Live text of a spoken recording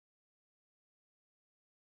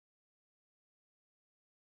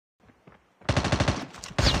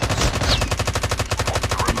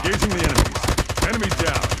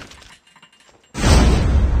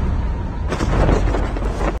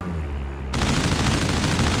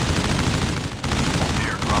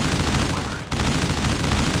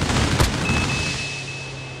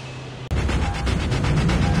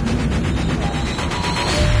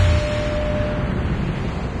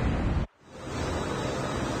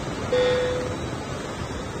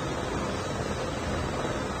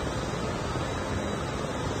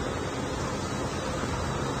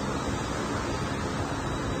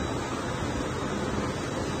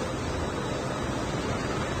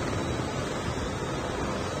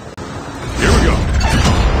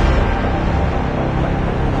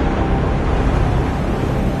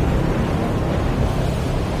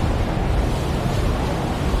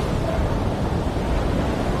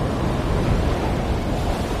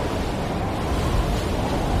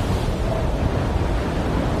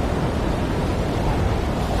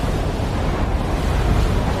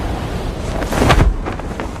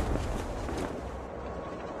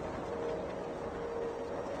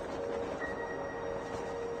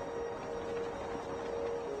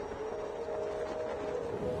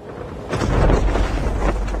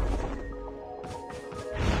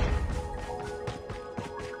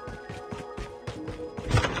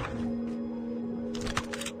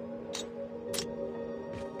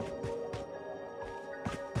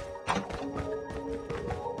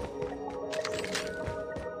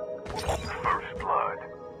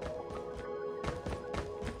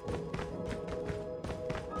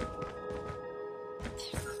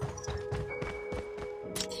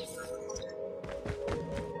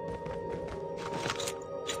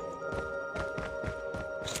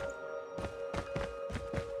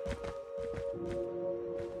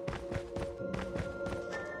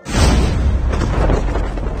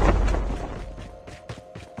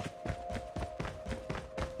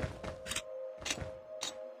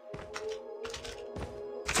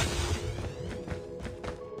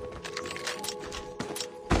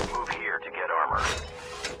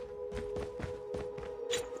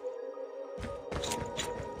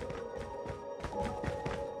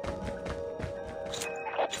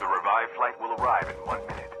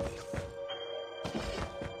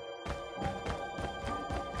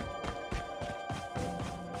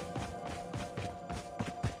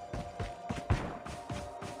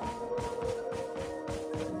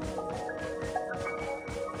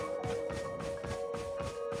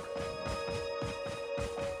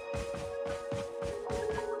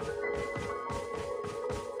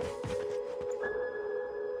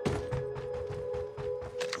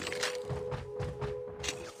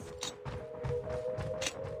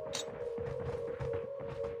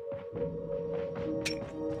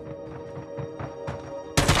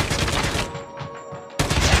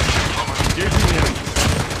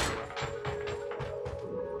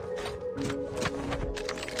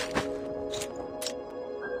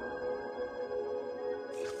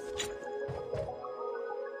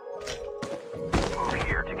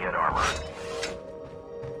get armor.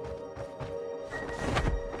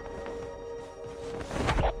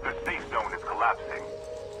 The safe zone is collapsing.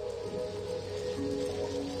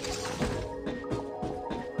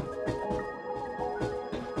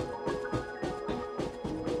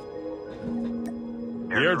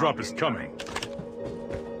 The airdrop is coming.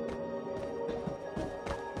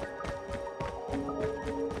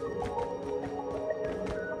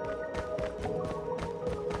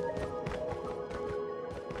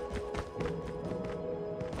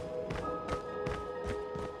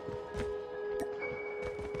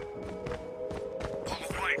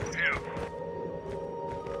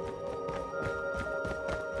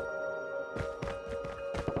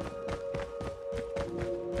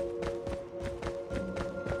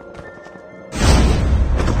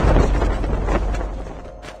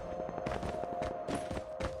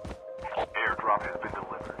 Airdrop has been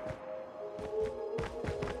delivered.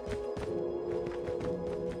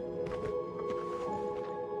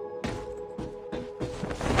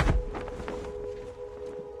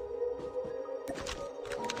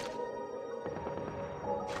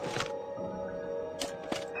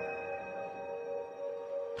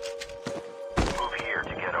 Move here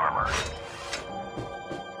to get armor.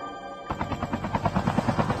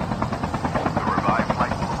 The revived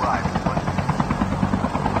flight will arrive in 1 minute.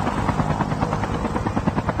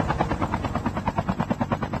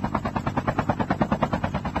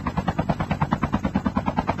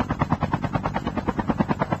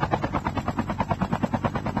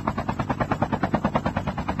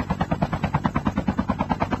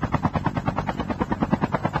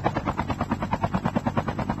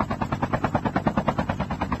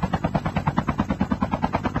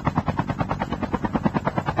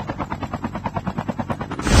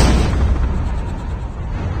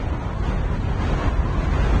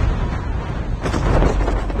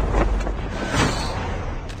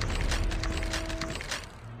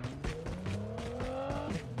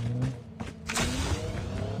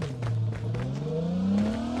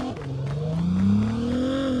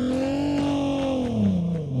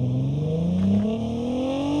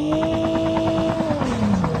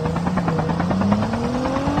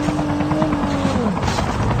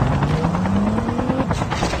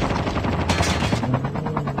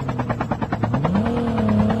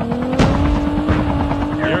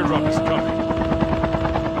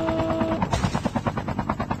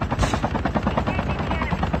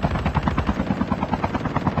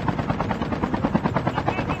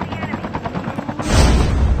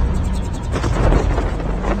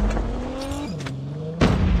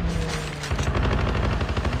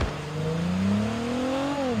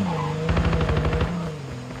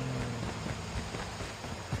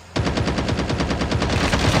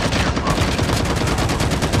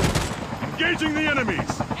 Engaging the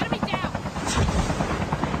enemies! Enemy down!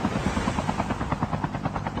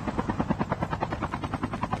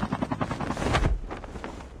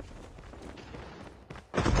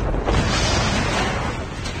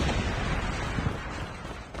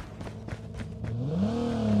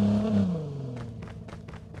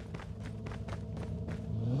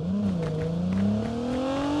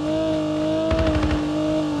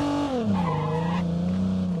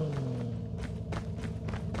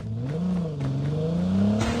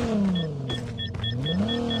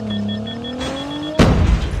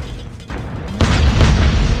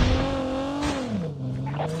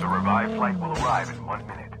 The revived flight will arrive in 1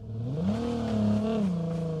 minute.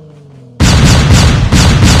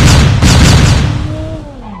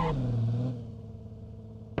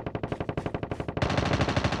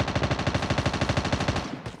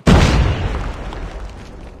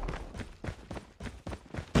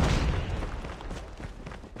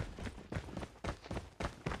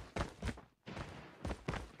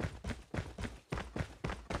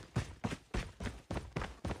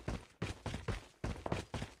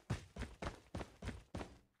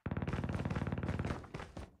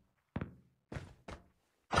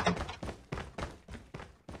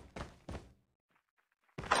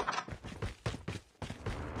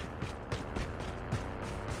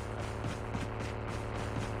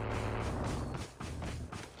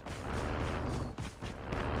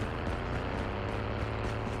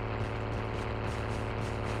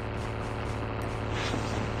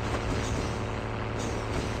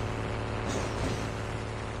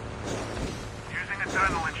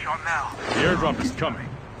 Adrenaline shot now. The airdrop is coming.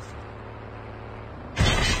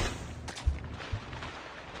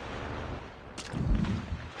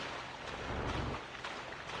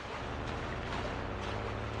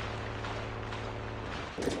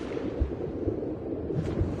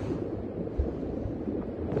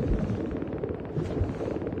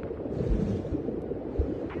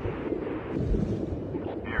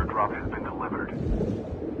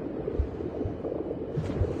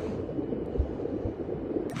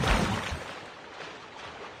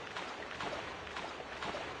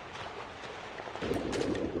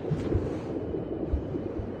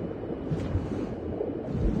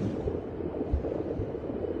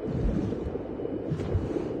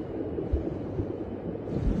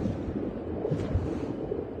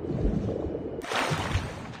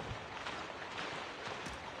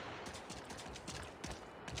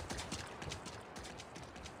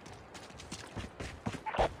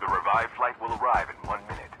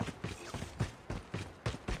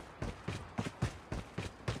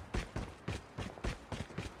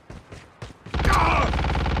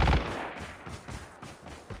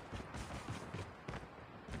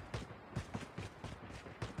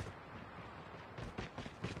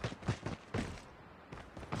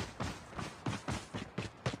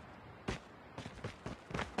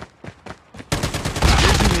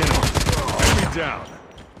 down.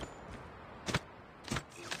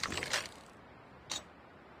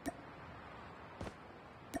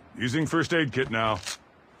 Using first aid kit now.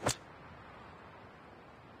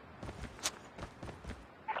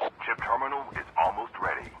 Chip terminal is almost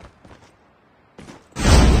ready.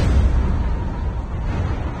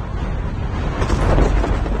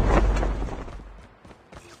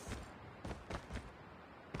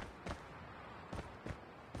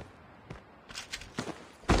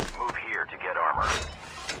 Move here to get armor.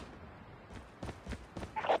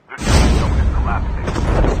 The safe zone is collapsing.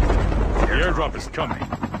 The airdrop is coming.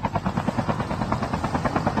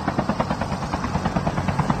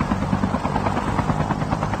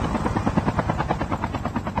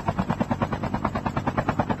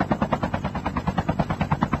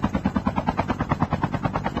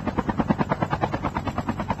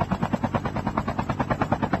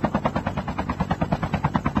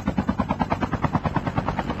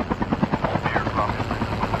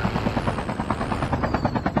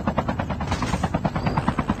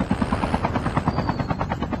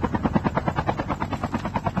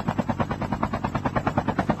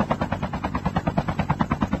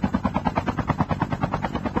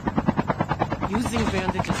 Using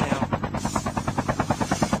bandages now.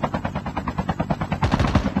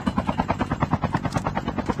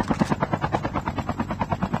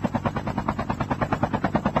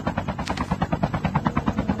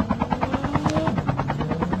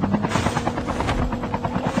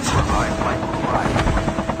 Revived flight will arrive.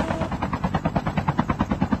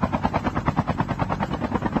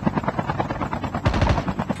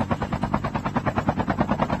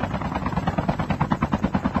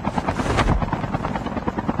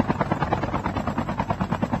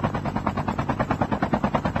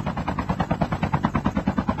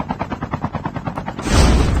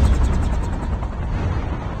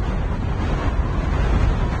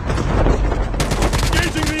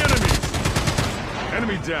 Engaging the enemies!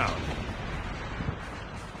 Enemy down.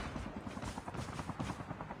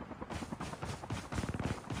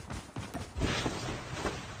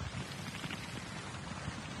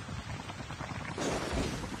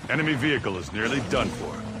 Enemy vehicle is nearly done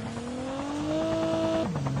for.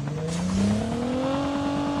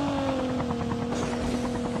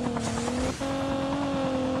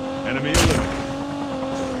 Enemy eliminated.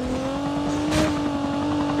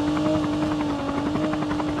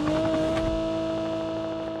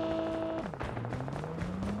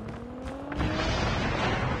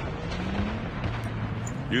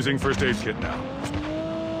 Using first aid kit now.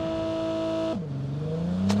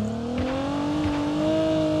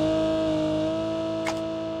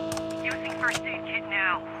 Using first aid kit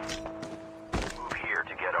now. Move here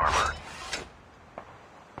to get armor.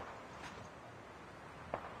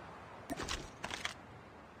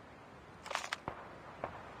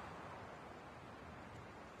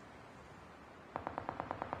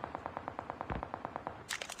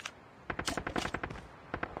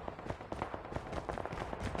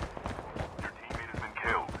 Your teammate has been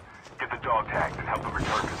killed. Get the dog tagged and help them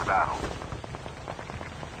return to the battle.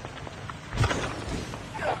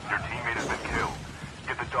 Your teammate has been killed.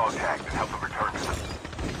 Get the dog tagged and help them return to the...